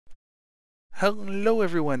Hello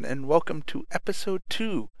everyone and welcome to episode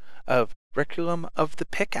 2 of Requiem of the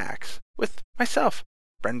Pickaxe with myself,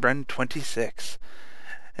 Bren26.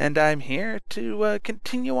 And I'm here to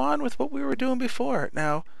continue on with what we were doing before.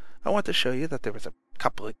 Now, I want to show you that there was a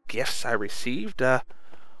couple of gifts I received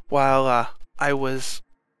while I was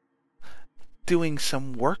doing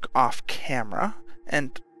some work off camera.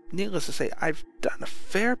 And needless to say, I've done a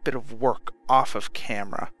fair bit of work off of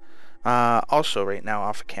camera. Also right now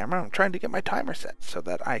off of camera, I'm trying to get my timer set so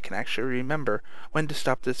that I can actually remember when to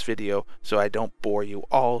stop this video so I don't bore you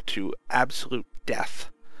all to absolute death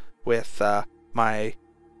with my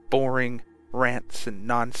boring rants and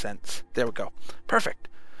nonsense. There we go. Perfect.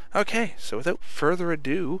 Okay, so without further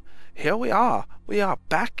ado, here we are. We are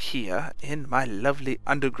back here in my lovely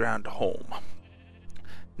underground home.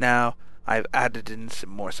 Now, I've added in some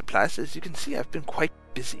more supplies. As you can see, I've been quite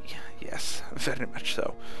busy. Yes, very much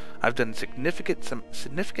so. I've done some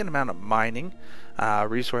significant amount of mining,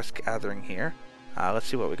 resource gathering here. Let's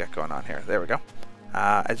see what we got going on here. There we go.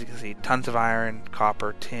 As you can see, tons of iron,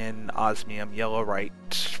 copper, tin, osmium,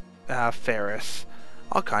 yellowite, ferrous,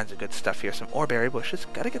 all kinds of good stuff here. Some oreberry bushes,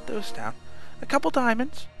 gotta get those down. A couple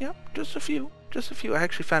diamonds, yep, just a few. I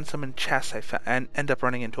actually found some in chests. And end up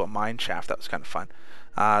running into a mine shaft. That was kind of fun.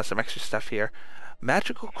 Some extra stuff here.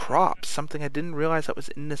 Magical crops, something I didn't realize that was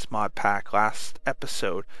in this mod pack last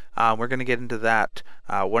episode. We're going to get into that.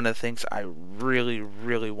 One of the things I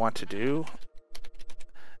really want to do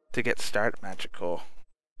to get started, magical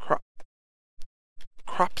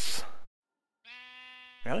crops.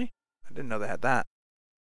 Really? I didn't know they had that.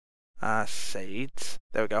 Seeds.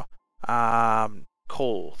 There we go.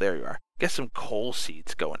 Coal. There you are. Get some coal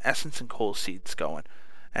seeds going. Essence and coal seeds going.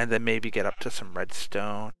 And then maybe get up to some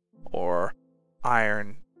redstone or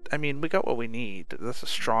iron. I mean, we got what we need. That's a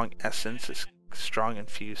strong essence, a strong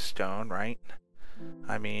infused stone, right?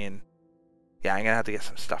 I mean, yeah, I'm gonna have to get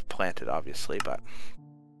some stuff planted, obviously, but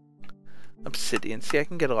obsidian. See, I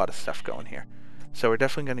can get a lot of stuff going here. So we're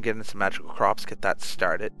definitely gonna get into some magical crops, get that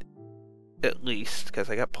started, at least, because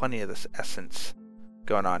I got plenty of this essence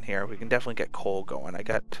going on here. We can definitely get coal going. I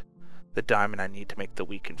got the diamond I need to make the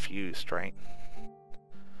weak infused, right?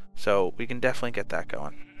 So we can definitely get that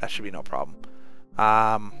going. That should be no problem.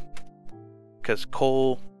 Because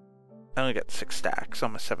coal, I only got 6 stacks,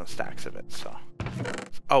 almost 7 stacks of it, so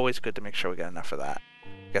it's always good to make sure we get enough of that.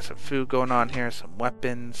 Got some food going on here, some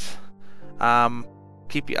weapons.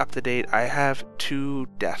 Keep you up to date. I have 2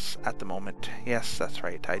 deaths at the moment. Yes, that's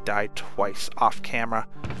right. I died twice off camera.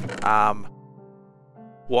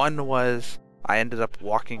 One was I ended up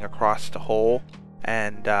walking across the hole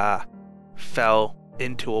and fell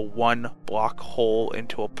into a 1-block hole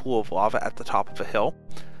into a pool of lava at the top of a hill.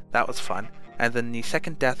 That was fun. And then the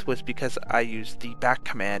second death was because I used the back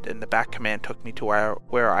command, and the back command took me to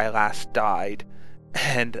where I last died.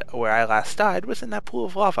 And where I last died was in that pool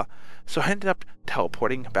of lava. So I ended up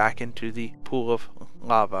teleporting back into the pool of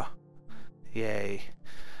lava. Yay.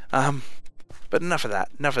 But enough of that.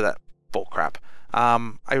 Enough of that bullcrap.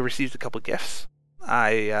 I received a couple gifts.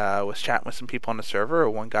 I was chatting with some people on the server.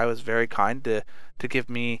 One guy was very kind to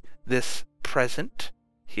give me this present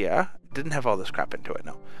here. Didn't have all this crap into it,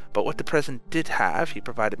 no. But what the present did have, he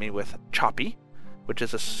provided me with Choppy, which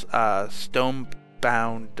is a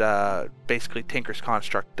stone-bound, basically Tinker's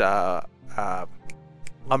Construct lumber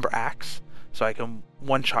axe. So I can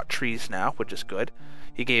one-shot trees now, which is good.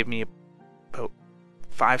 He gave me about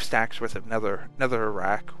 5 stacks worth of nether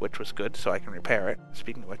rack, which was good, so I can repair it.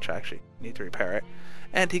 Speaking of which, I actually need to repair it.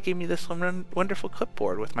 And he gave me this wonderful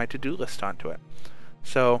clipboard with my to-do list onto it.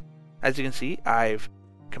 So, as you can see, I've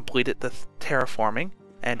completed the terraforming,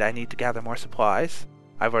 and I need to gather more supplies.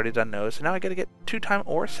 I've already done those, and now I gotta get 2-time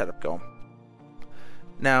ore setup going.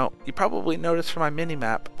 Now, you probably noticed from my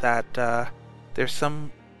mini-map that there's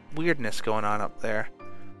some weirdness going on up there.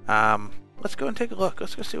 Let's go and take a look.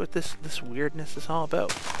 Let's go see what this weirdness is all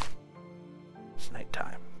about. It's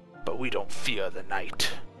nighttime, but we don't fear the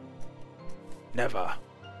night. Never.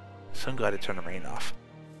 So I'm glad I turned the rain off.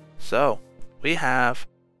 So, we have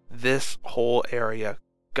this whole area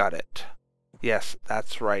gutted. Yes,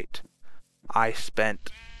 that's right. I spent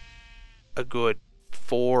a good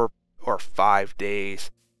 4 or 5 days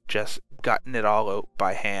just gutting it all out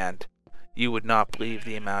by hand. You would not believe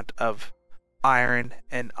the amount of iron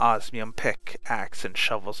and osmium pickaxe and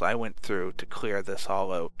shovels I went through to clear this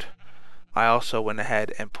all out. I also went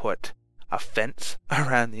ahead and put a fence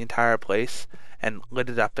around the entire place and lit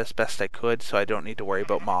it up as best I could so I don't need to worry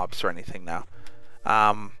about mobs or anything now.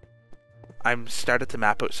 I'm started to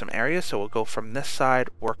map out some areas, so we'll go from this side,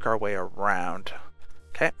 work our way around.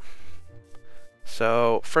 Okay.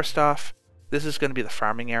 So first off, This is going to be the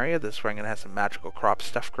farming area. This is where I'm going to have some magical crop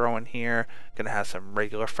stuff growing here. Going to have some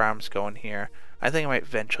regular farms going here. I think I might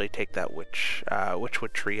eventually take that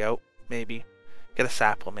witchwood tree out, maybe. Get a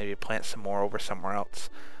sapling, maybe plant some more over somewhere else.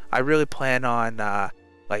 I really plan on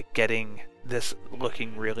like getting this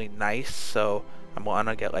looking really nice, so I want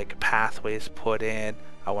to get like pathways put in.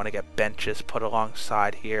 I want to get benches put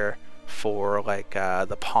alongside here for like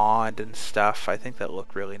the pond and stuff. I think that'll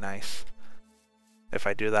look really nice if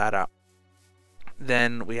I do that up.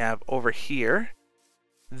 Then we have over here,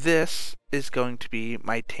 this is going to be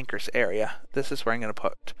my tinker's area. This is where I'm going to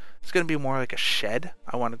put, it's going to be more like a shed.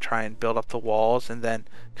 I want to try and build up the walls and then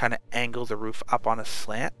kind of angle the roof up on a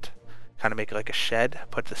slant. Kind of make it like a shed.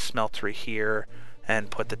 Put the smeltery here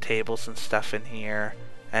and put the tables and stuff in here.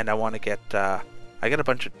 And I want to get, I got a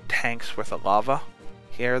bunch of tanks worth of lava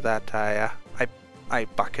here that I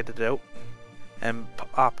bucketed out and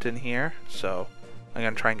popped in here. So I'm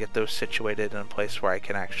going to try and get those situated in a place where I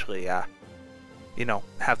can actually, you know,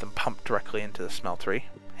 have them pumped directly into the smeltery.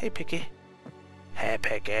 Hey, Picky. Hey,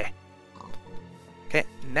 Picky. Okay,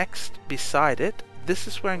 next, beside it, this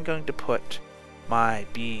is where I'm going to put my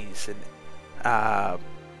bees and,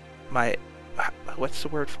 my, what's the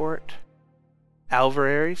word for it?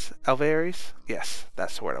 Alvearies? Alvearies? Yes,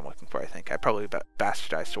 that's the word I'm looking for, I think. I probably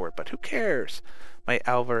bastardized the word, but who cares? My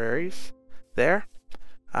alvearies there.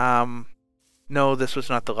 No, this was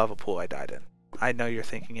not the lava pool I died in. I know you're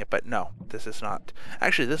thinking it, but no, this is not.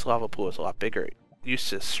 Actually, this lava pool is a lot bigger. It used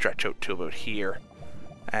to stretch out to about here.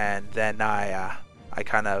 And then I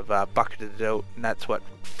kind of bucketed it out, and that's what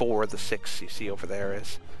 4 of the 6 you see over there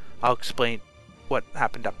is. I'll explain what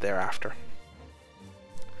happened up there after.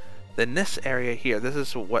 Then this area here, this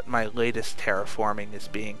is what my latest terraforming is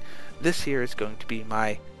being. This here is going to be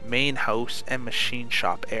my main house and machine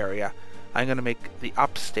shop area. I'm going to make the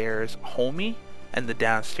upstairs homey and the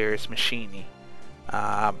downstairs machiney.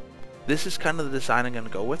 This is kind of the design I'm going to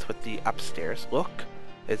go with the upstairs look.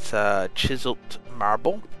 It's chiseled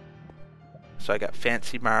marble. So I got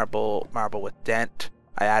fancy marble, marble with dent.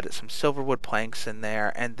 I added some silverwood planks in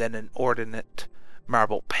there, and then an ordinate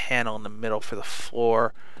marble panel in the middle for the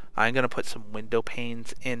floor. I'm going to put some window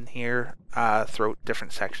panes in here throughout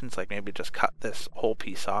different sections, like maybe just cut this whole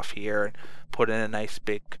piece off here and put in a nice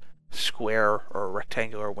big square or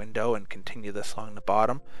rectangular window and continue this along the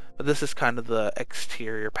bottom. But this is kind of the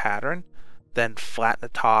exterior pattern. Then flatten the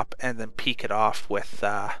top and then peak it off with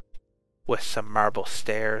some marble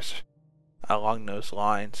stairs along those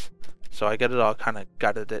lines. So I got it all kind of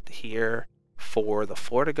gutted it here for the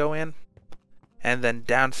floor to go in. And then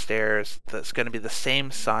downstairs, that's going to be the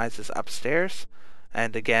same size as upstairs.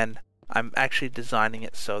 And again, I'm actually designing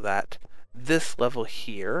it so that this level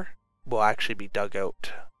here will actually be dug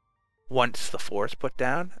out once the floor is put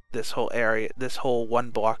down. This whole area, this whole 1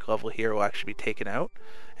 block level here will actually be taken out,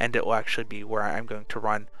 and it will actually be where I'm going to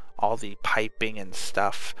run all the piping and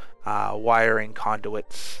stuff, wiring,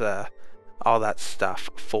 conduits, all that stuff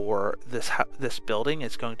for this building.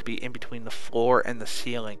 Is going to be in between the floor and the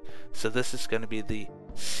ceiling. So this is going to be the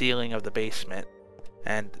ceiling of the basement,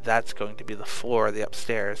 and that's going to be the floor of the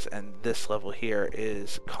upstairs, and this level here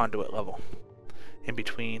is conduit level in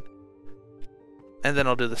between. And then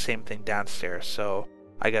I'll do the same thing downstairs. So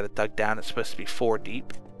I got it dug down. It's supposed to be 4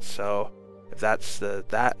 deep. So if that's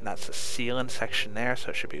that, and that's the ceiling section there,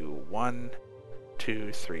 so it should be 1,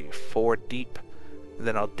 2, 3, 4 deep. And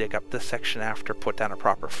then I'll dig up this section after, put down a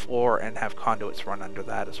proper floor, and have conduits run under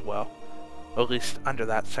that as well. Or at least under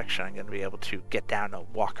that section, I'm going to be able to get down and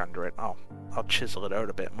walk under it. I'll chisel it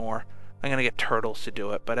out a bit more. I'm going to get turtles to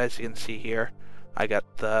do it, but as you can see here, I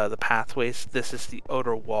got the pathways. This is the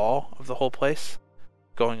outer wall of the whole place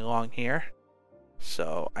going along here.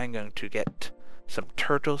 So I'm going to get some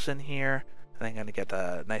turtles in here, and I'm going to get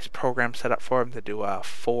a nice program set up for them to do a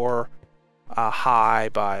 4 high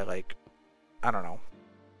by, like, I don't know,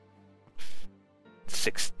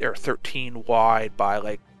 6 or 13 wide by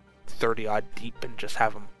like 30 odd deep, and just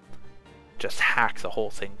have them just hack the whole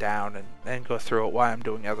thing down and go through it while I'm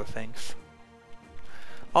doing other things.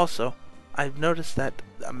 Also, I've noticed that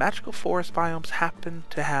magical forest biomes happen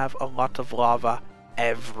to have a lot of lava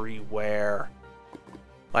everywhere.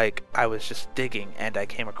 Like, I was just digging and I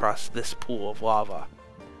came across this pool of lava.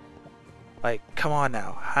 Like, come on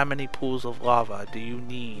now, how many pools of lava do you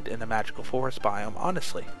need in a magical forest biome?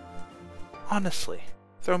 Honestly. Honestly.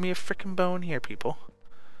 Throw me a frickin' bone here, people.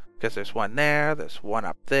 Because there's one there, there's one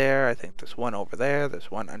up there, I think there's one over there,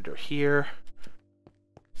 there's one under here.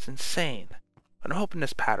 It's insane. But I'm hoping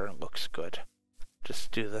this pattern looks good.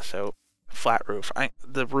 Just do this out. Flat roof.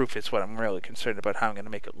 The roof is what I'm really concerned about, how I'm going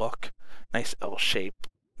to make it look. Nice L shape.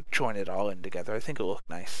 Join it all in together. I think it'll look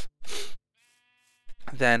nice.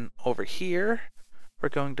 Then over here, we're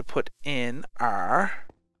going to put in our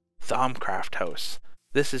Thaumcraft house.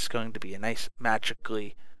 This is going to be a nice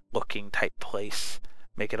magically looking type place.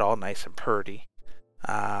 Make it all nice and pretty.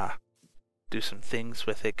 Do some things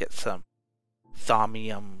with it, get some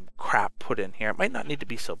thaumium crap put in here. It might not need to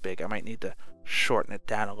be so big. I might need to shorten it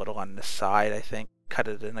down a little on the side, I think. Cut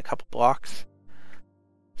it in a couple blocks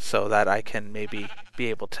so that I can maybe be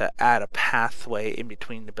able to add a pathway in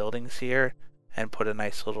between the buildings here and put a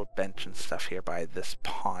nice little bench and stuff here by this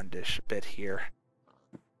pondish bit here.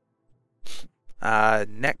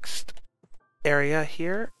 Next area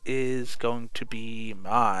here is going to be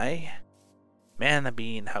my mana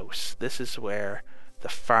bean house. This is where the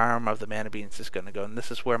farm of the mana beans is going to go, and this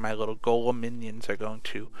is where my little golem minions are going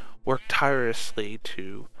to work tirelessly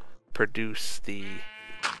to produce the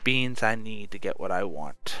beans I need to get what I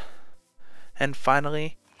want. And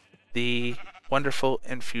finally, the wonderful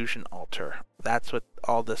infusion altar. That's what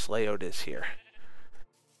all this layout is here.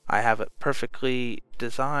 I have it perfectly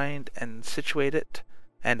designed and situated,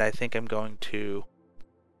 and I think I'm going to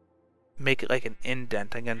make it like an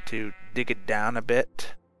indent. I'm going to dig it down a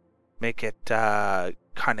bit, make it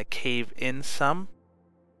kind of cave in some,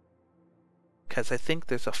 because I think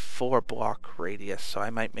there's a 4-block radius, so I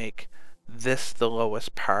might make this the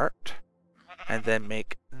lowest part, and then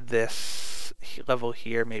make this level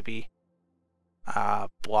here maybe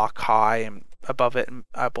block high, and above it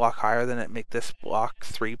a block higher than it, make this block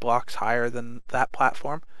 3 blocks higher than that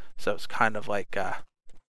platform. So it's kind of like,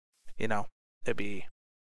 you know, it'd be,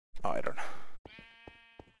 oh, I don't know.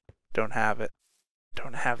 Don't have it.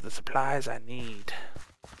 Don't have the supplies I need.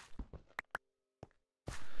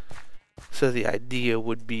 So the idea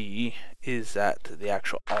would be, is that the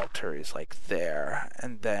actual altar is like there,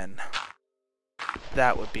 and then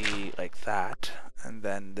that would be like that, and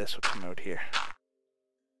then this would come out here.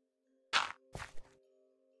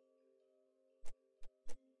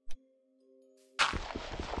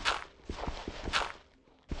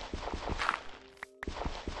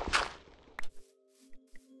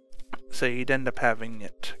 So you'd end up having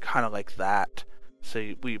it kind of like that.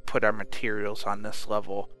 So we put our materials on this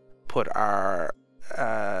level, put our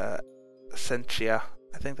Sentia,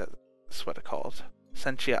 I think that's what it's called,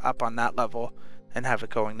 Sentia up on that level, and have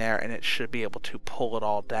it going there, and it should be able to pull it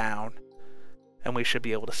all down. And we should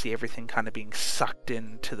be able to see everything kind of being sucked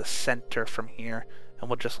into the center from here, and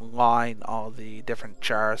we'll just line all the different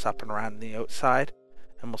jars up and around the outside,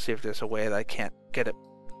 and we'll see if there's a way that I can't get it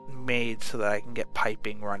made so that I can get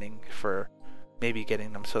piping running for maybe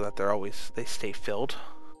getting them so that they stay filled,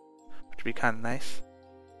 which would be kind of nice.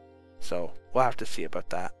 So we'll have to see about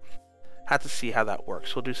that. Have to see how that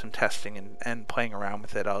works. We'll do some testing and playing around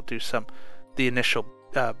with it. I'll do the initial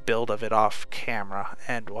build of it off camera,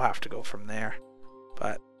 and we'll have to go from there.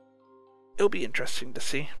 But it'll be interesting to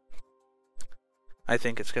see. I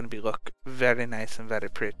think it's going to look very nice and very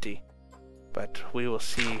pretty, but we will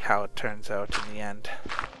see how it turns out in the end.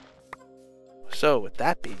 So with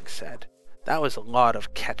that being said, that was a lot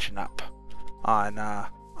of catching up on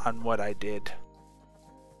what I did.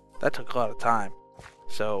 That took a lot of time.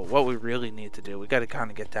 So what we really need to do, we got to kind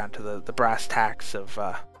of get down to the brass tacks of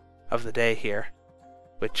the day here,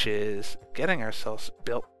 which is getting ourselves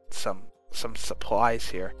built some supplies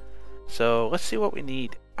here. So let's see what we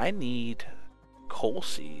need. I need coal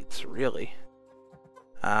seeds, really.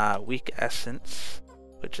 Weak essence,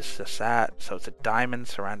 which is just that. So it's a diamond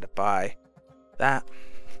surrounded by that.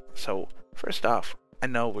 So first off, I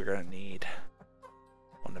know we're going to need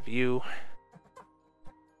one of you.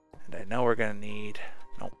 And I know we're going to need,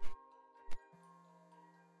 nope,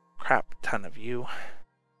 crap ton of you.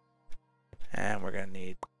 And we're going to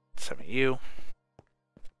need some of you.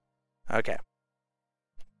 Okay.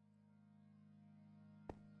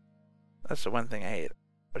 That's the one thing I hate.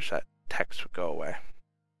 Wish that text would go away.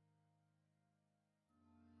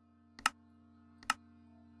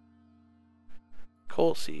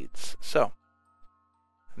 Coal seeds. So,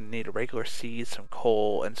 I need a regular seed, some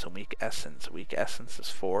coal, and some weak essence. Weak essence is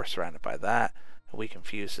 4, surrounded by that. And weak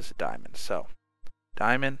infused is a diamond. So,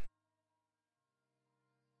 diamond.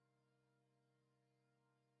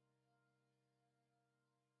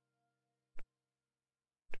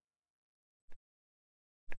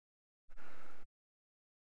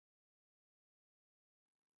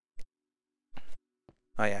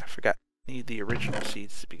 Oh yeah, I forgot. Need the original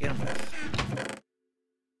seeds to begin with.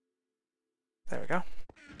 There we go.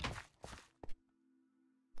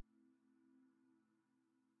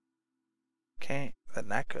 Okay, then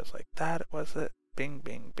that goes like that, was it? Bing,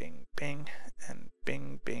 bing, bing, bing, and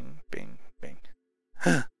bing, bing, bing, bing.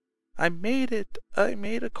 I made it! I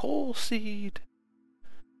made a coal seed!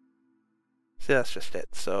 See, that's just it.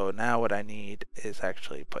 So now what I need is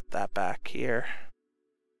actually put that back here.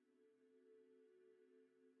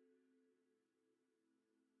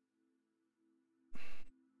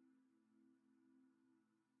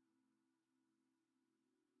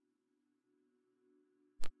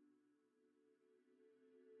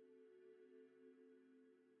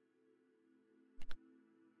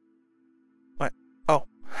 What? Oh,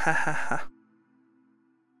 ha ha ha.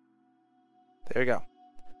 There we go.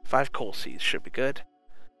 5 coal seeds should be good.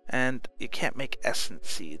 And you can't make essence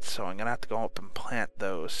seeds, so I'm going to have to go up and plant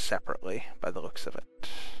those separately by the looks of it.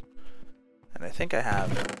 And I think I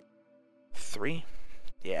have 3.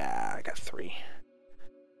 Yeah, I got 3.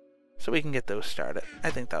 So we can get those started. I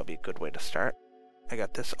think that'll be a good way to start. I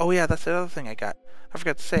got this. Oh yeah, that's the other thing I got. I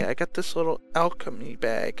forgot to say, I got this little alchemy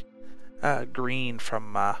bag. Green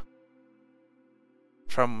from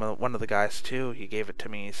one of the guys too. He gave it to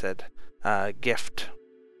me. He said, gift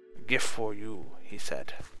for you, he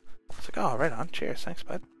said. I was like, oh, right on. Cheers. Thanks,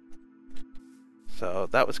 bud. So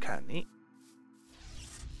that was kind of neat.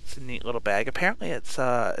 It's a neat little bag. Apparently it's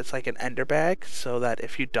like an ender bag, so that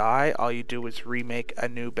if you die, all you do is remake a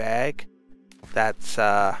new bag that's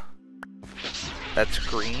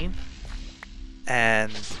green,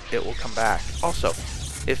 and it will come back. Also,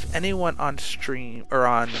 if anyone on stream or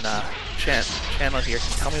on channel here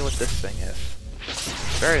can tell me what this thing is.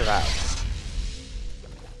 It's very loud.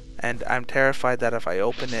 And I'm terrified that if I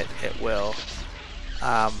open it, it will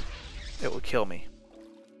kill me.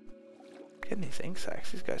 Getting these ink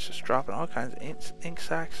sacks. These guys just dropping all kinds of ink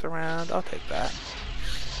sacks around. I'll take that.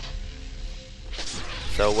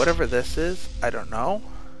 So whatever this is, I don't know.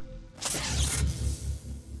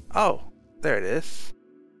 Oh, there it is.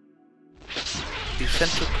 The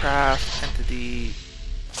Thaumcraft entity,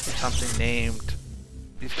 something named.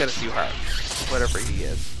 He's got a few hearts. Whatever he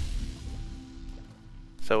is.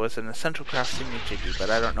 So it's an essential craft thingy-jiggy, but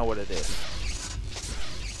I don't know what it is.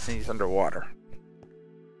 And he's underwater.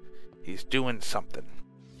 He's doing something.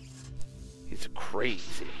 He's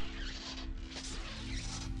crazy.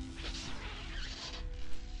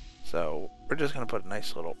 So we're just gonna put a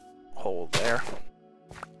nice little hole there.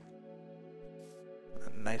 A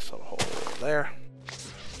nice little hole there.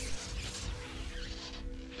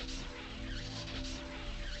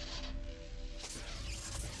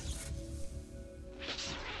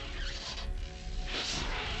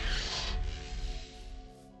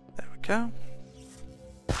 Go.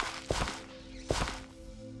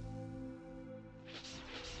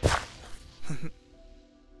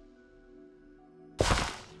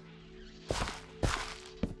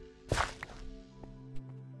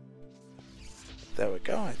 There we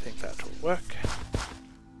go. I think that will work.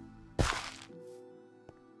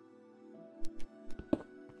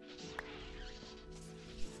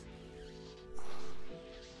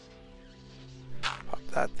 Pop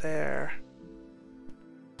that there.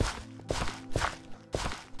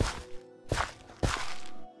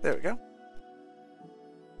 There we go.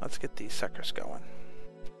 Let's get these suckers going.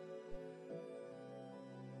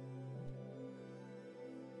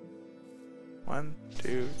 One,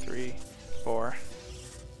 2, 3, 4,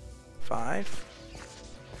 5.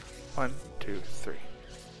 1, 2, 3.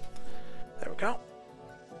 There we go.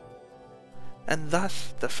 And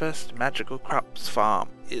thus, the first magical crops farm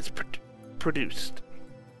is produced.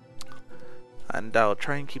 And I'll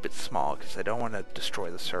try and keep it small because I don't want to destroy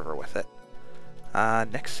the server with it.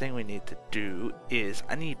 Next thing we need to do is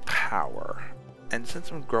I need power. And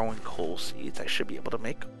since I'm growing coal seeds, I should be able to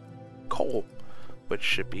make coal, which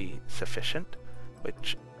should be sufficient,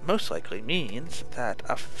 which most likely means that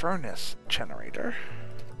a furnace generator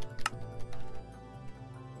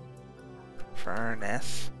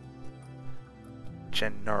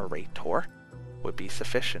would be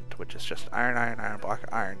sufficient, which is just iron, iron, iron block,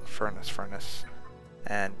 iron, furnace,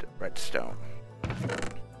 and redstone.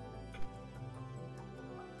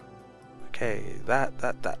 Okay, that.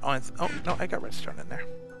 Oh, no, I got redstone in there.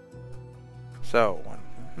 So,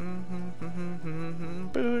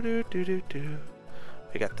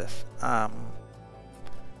 we got this.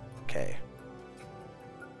 Okay.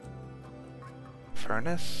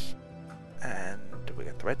 Furnace, and we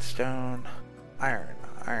got the redstone. Iron,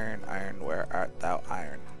 iron, iron, where art thou,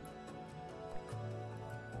 iron?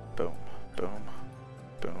 Boom, boom,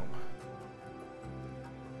 boom.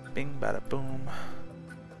 Bing, bada, boom.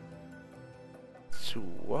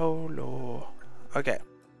 Swallow. Okay.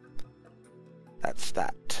 That's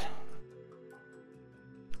that.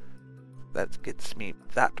 That gets me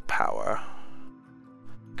that power.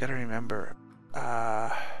 Gotta remember,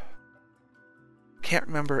 can't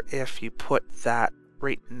remember if you put that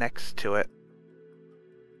right next to it.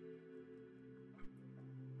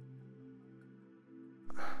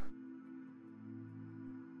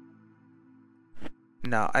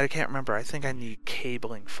 No, I can't remember. I think I need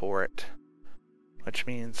cabling for it. Which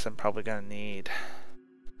means I'm probably going to need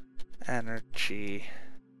energy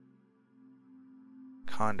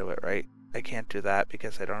conduit, right? I can't do that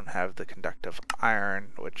because I don't have the conductive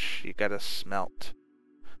iron, which you gotta smelt.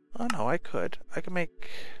 Oh no, I could. I could make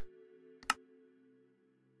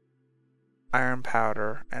iron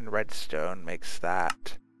powder and redstone makes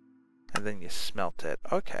that. And then you smelt it.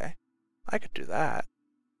 Okay, I could do that.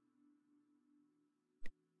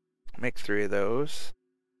 Make 3 of those.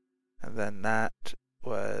 And then that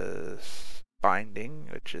was binding,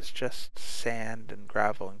 which is just sand and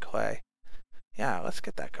gravel and clay. Yeah, let's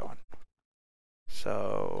get that going.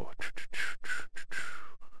 So, a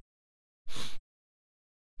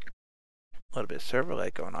little bit of server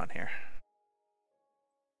light going on here.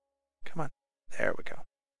 Come on. There we go.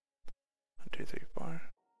 1, 2, 3, 4.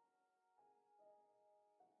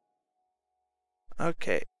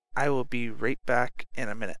 Okay, I will be right back in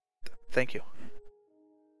a minute. Thank you.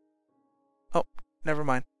 Oh, never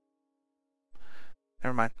mind.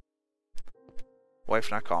 Never mind.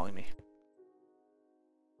 Wife not calling me.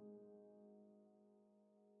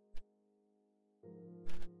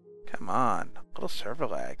 Come on, a little server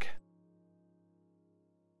lag.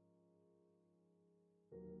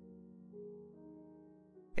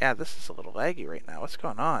 Yeah, this is a little laggy right now. What's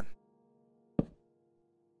going on?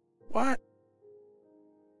 What?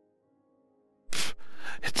 Pfft,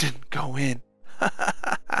 it didn't go in.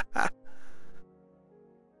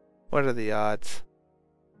 What are the odds?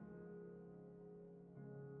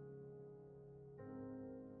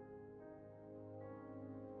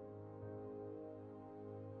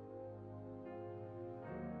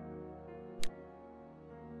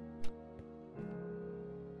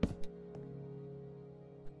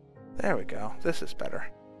 There we go. This is better.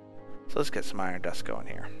 So let's get some iron dust going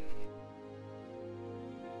here.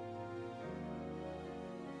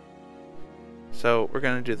 So we're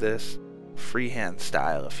going to do this freehand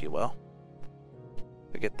style, if you will.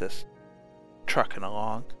 We get this trucking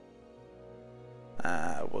along.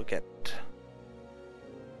 We'll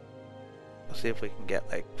see if we can get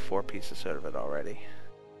like 4 pieces out of it already.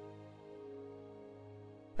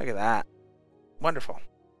 Look at that. Wonderful.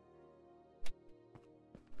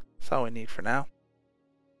 That's all we need for now.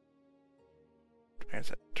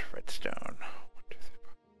 There's a redstone. 1, 2, 3,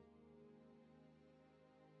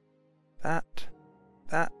 4.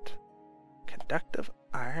 That. Conductive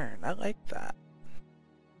iron. I like that.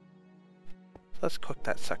 So let's cook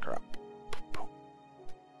that sucker up.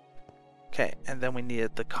 Okay, and then we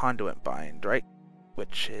needed the conduit bind, right?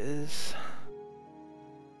 Which is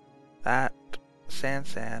that sand,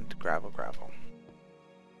 sand, gravel, gravel.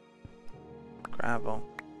 Gravel,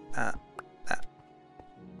 that.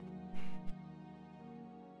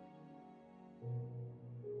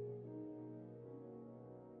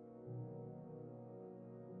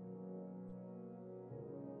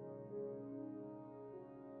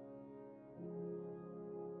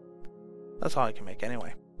 That's all I can make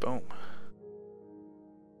anyway. Boom.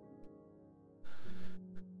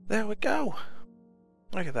 There we go.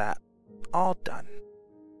 Look at that. All done.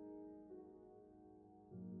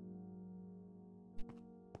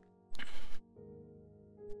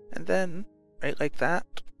 And then, right like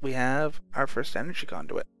that, we have our first energy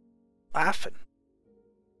conduit. Laughing.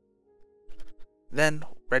 Then,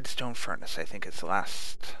 redstone furnace, I think is the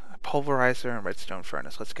last. Pulverizer and redstone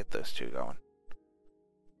furnace. Let's get those 2 going.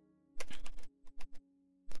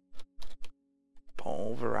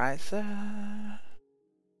 Pulverizer.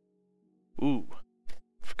 Ooh.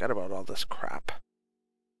 Forgot about all this crap.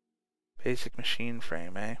 Basic machine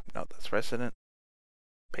frame, eh? No, that's resident.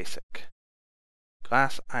 Basic.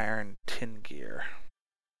 Glass, iron, tin gear.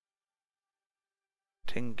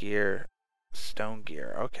 Tin gear, stone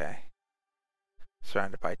gear. Okay.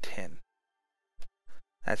 Surrounded by tin.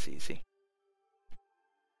 That's easy.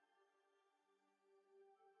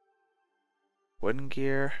 Wooden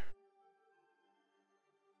gear.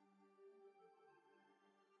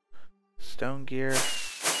 Stone gear.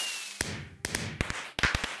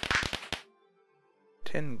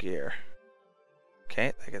 Tin gear.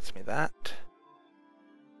 Okay, that gets me that.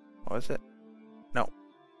 What was it? No.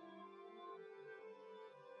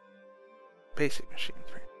 Basic machine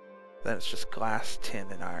frame. Then it's just glass, tin,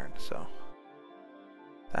 and iron, so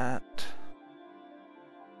that.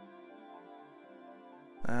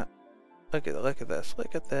 That. Look at this.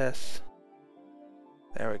 Look at this.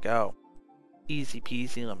 There we go. Easy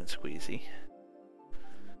peasy lemon squeezy.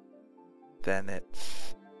 Then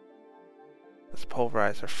it's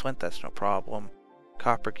pulverizer, flint, that's no problem.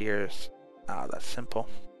 Copper gears, that's simple.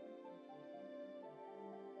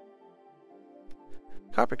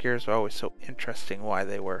 Copper gears are always so interesting, why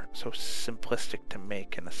they were so simplistic to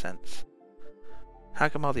make in a sense. How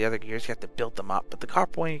come all the other gears you have to build them up, but the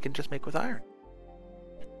copper one you can just make with iron?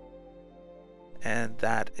 And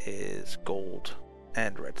that is gold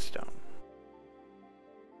and redstone.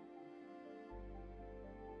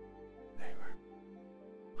 There you are.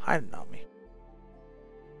 Hiding on me.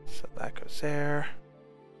 So that goes there.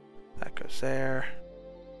 That goes there.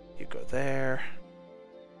 You go there.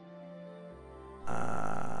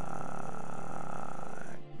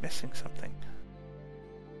 Missing something.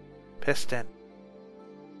 Piston.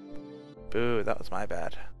 Boo, that was my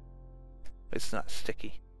bad. It's not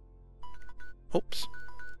sticky. Oops.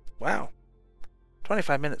 Wow.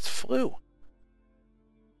 25 minutes flew.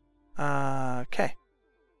 Okay.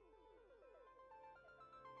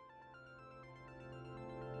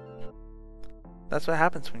 That's what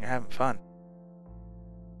happens when you're having fun.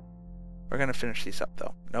 We're gonna finish these up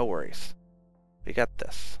though. No worries. We got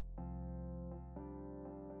this.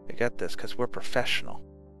 We got this because we're professional.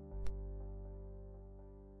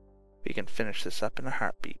 We can finish this up in a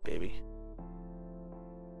heartbeat, baby.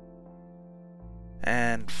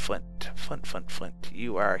 And Flint. Flint, Flint, Flint.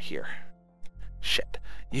 You are here. Shit.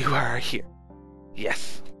 You are here.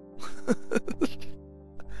 Yes.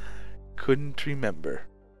 Couldn't remember.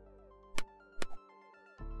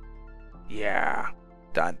 Yeah.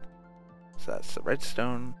 Done. So that's the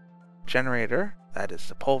redstone generator. That is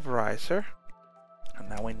the pulverizer. And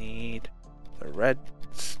now we need the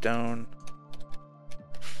redstone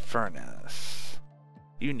furnace.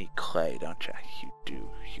 You need clay, don't you? You do.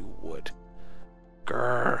 You would.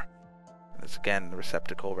 Grrr. And it's again the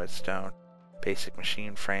receptacle, redstone, basic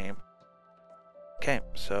machine frame. Okay,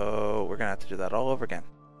 so we're gonna have to do that all over again.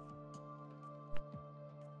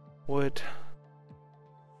 Wood.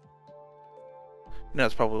 You know,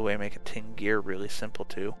 it's probably a way to make a tin gear really simple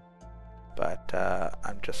too, but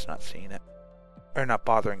I'm just not seeing it, or not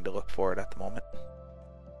bothering to look for it at the moment.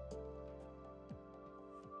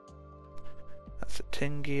 That's a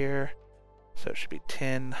tin gear, so it should be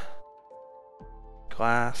tin,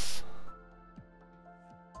 glass,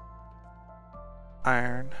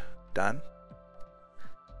 iron, done.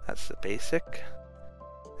 That's the basic,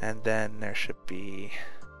 and then there should be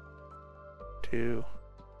two.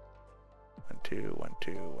 1, 2, 1,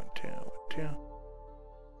 2, 1, 2, 1, 2.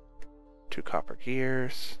 2 copper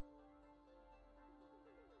gears.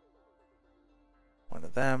 One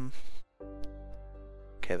of them.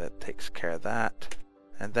 Okay, that takes care of that.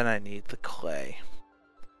 And then I need the clay.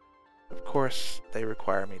 Of course, they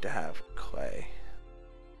require me to have clay.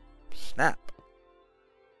 Snap.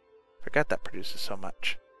 Forgot that produces so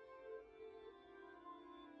much.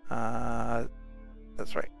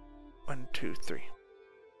 That's right. 1, 2, 3.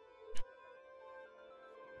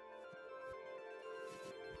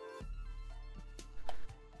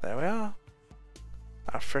 There we are.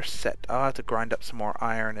 Our first set. I'll have to grind up some more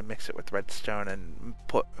iron and mix it with redstone and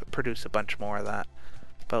produce a bunch more of that.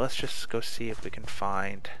 But let's just go see if we can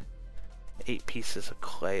find 8 pieces of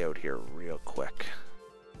clay out here real quick.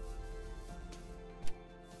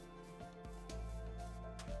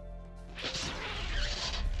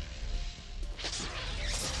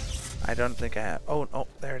 I don't think I have. Oh, oh,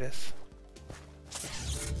 there it is.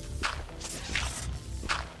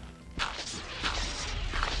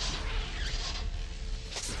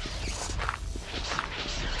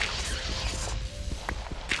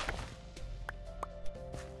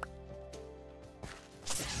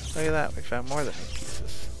 Look at that, we found more than 8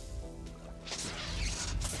 pieces.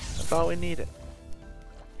 That's all we needed.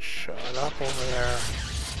 Shut up over there.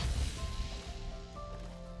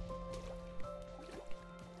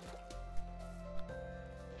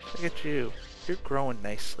 Look at you. You're growing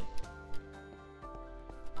nicely.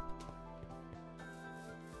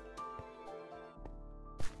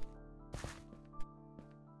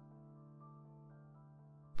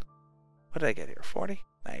 What did I get here? 40?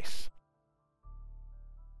 Nice.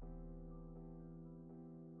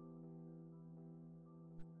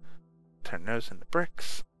 Turn those into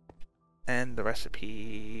bricks. And the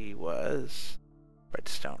recipe was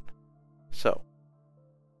redstone. So,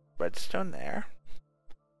 redstone there.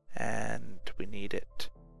 And we need it.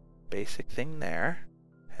 Basic thing there.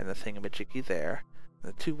 And the thingamajiggy there.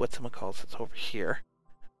 And the 2 whatchamacalls that's over here.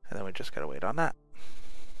 And then we just gotta wait on that.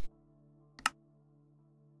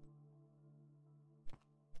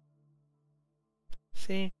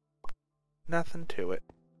 See? Nothing to it.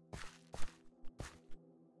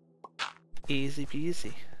 Easy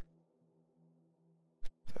peasy.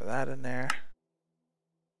 Throw that in there.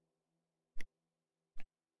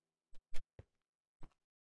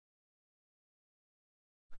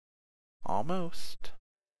 Almost.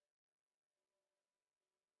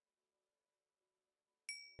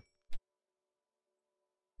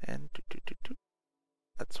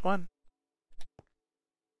 last one.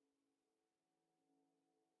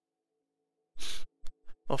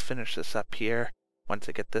 We'll finish this up here once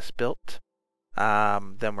I get this built.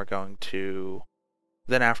 Then we're going to...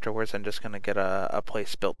 Then afterwards, I'm just going to get a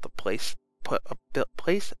place built. Place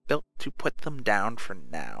built to put them down for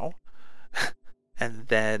now. And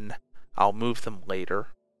then I'll move them later.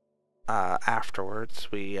 Afterwards,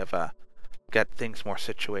 we have got things more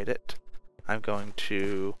situated. I'm going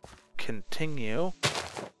to continue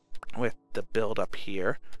with the build up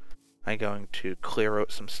here. I'm going to clear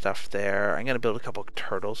out some stuff there. I'm going to build a couple of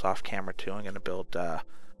turtles off camera too. I'm going to build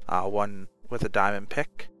one with a diamond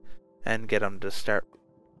pick and get them to start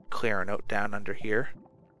clearing out down under here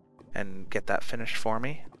and get that finished for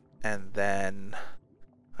me. And then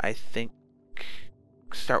I think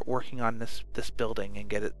start working on this building and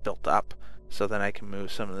get it built up so then I can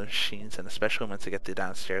move some of the machines, and especially once I get the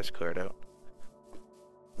downstairs cleared out.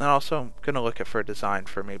 And also I'm going to look at for a design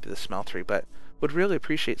for maybe the smeltery, but would really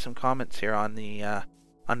appreciate some comments here on the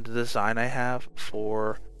design I have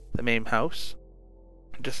for the main house,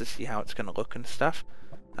 just to see how it's going to look and stuff.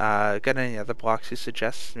 Got any other blocks you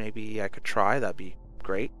suggest maybe I could try? That'd be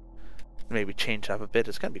great. Maybe change up a bit.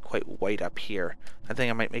 It's going to be quite white up here. I think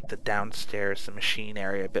I might make the downstairs, the machine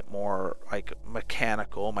area, a bit more like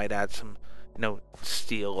mechanical. Might add some,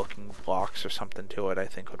 steel looking blocks or something to it. I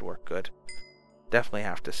think would work good. Definitely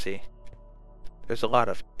have to see. There's a lot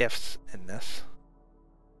of ifs in this.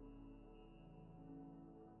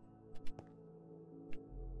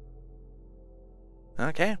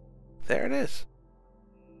 Okay, there it is.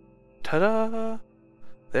 Ta-da!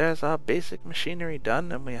 There's our basic machinery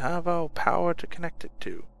done, and we have our power to connect it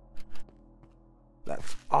to.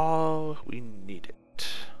 That's all we needed.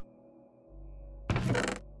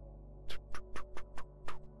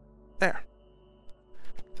 There.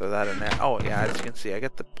 Throw that in there. Oh yeah, as you can see, I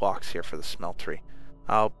got the blocks here for the smeltery.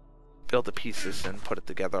 I'll build the pieces and put it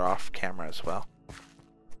together off camera as well.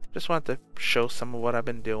 Just wanted to show some of what I've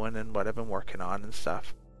been doing and what I've been working on and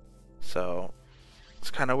stuff. So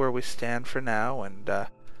it's kind of where we stand for now, and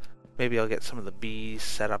maybe I'll get some of the bees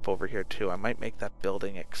set up over here too. I might make that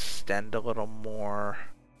building extend a little more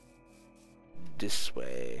this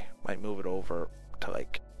way. Might move it over to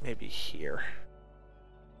like maybe here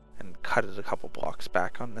and cut it a couple blocks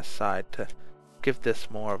back on this side to give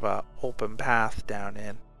this more of a open path down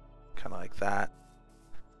in, kind of like that.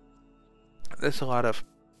 There's a lot of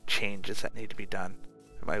changes that need to be done.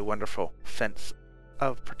 My wonderful fence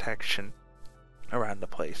of protection around the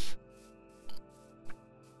place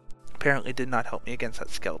apparently did not help me against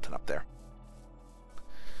that skeleton up there.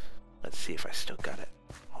 Let's see if I still got it.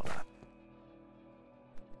 Hold on.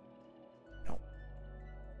 Nope.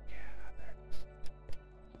 Yeah, there it is.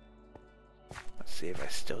 Let's see if I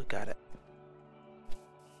still got it.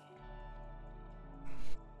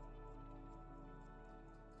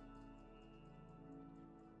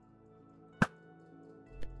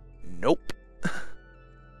 Nope.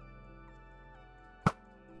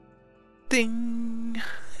 Ding!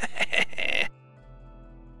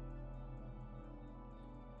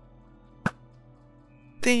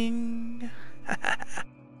 Ding!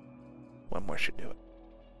 One more should do it.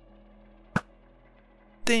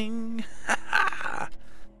 Ding!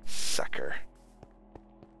 Sucker.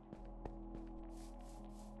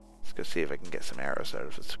 Let's go see if I can get some arrows out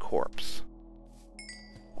of its corpse.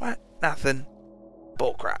 What? Nothing.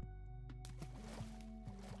 Bullcrap.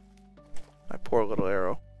 My poor little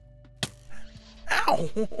arrow. Ow!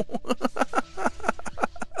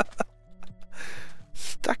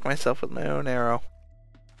 Stuck myself with my own arrow.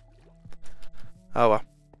 Oh well.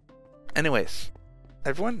 Anyways,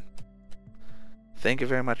 everyone, thank you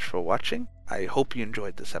very much for watching. I hope you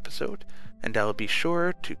enjoyed this episode, and I'll be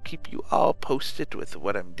sure to keep you all posted with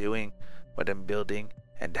what I'm doing, what I'm building,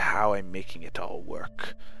 and how I'm making it all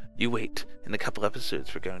work. You wait, in a couple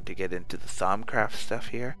episodes we're going to get into the Thaumcraft stuff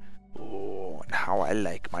here. Oh, and how I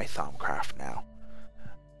like my Thaumcraft now.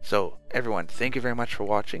 So, everyone, thank you very much for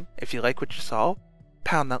watching. If you like what you saw,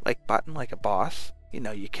 pound that like button like a boss. You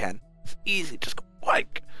know you can. It's easy, just go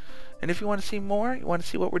like. And if you want to see more, you want to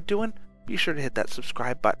see what we're doing, be sure to hit that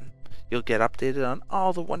subscribe button. You'll get updated on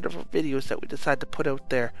all the wonderful videos that we decide to put out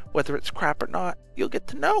there. Whether it's crap or not, you'll get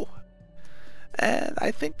to know. And I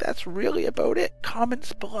think that's really about it.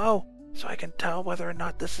 Comments below so I can tell whether or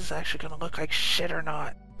not this is actually going to look like shit or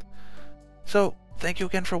not. So, thank you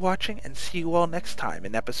again for watching, and see you all next time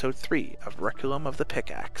in episode 3 of Requiem of the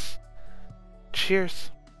Pickaxe. Cheers.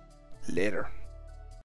 Later.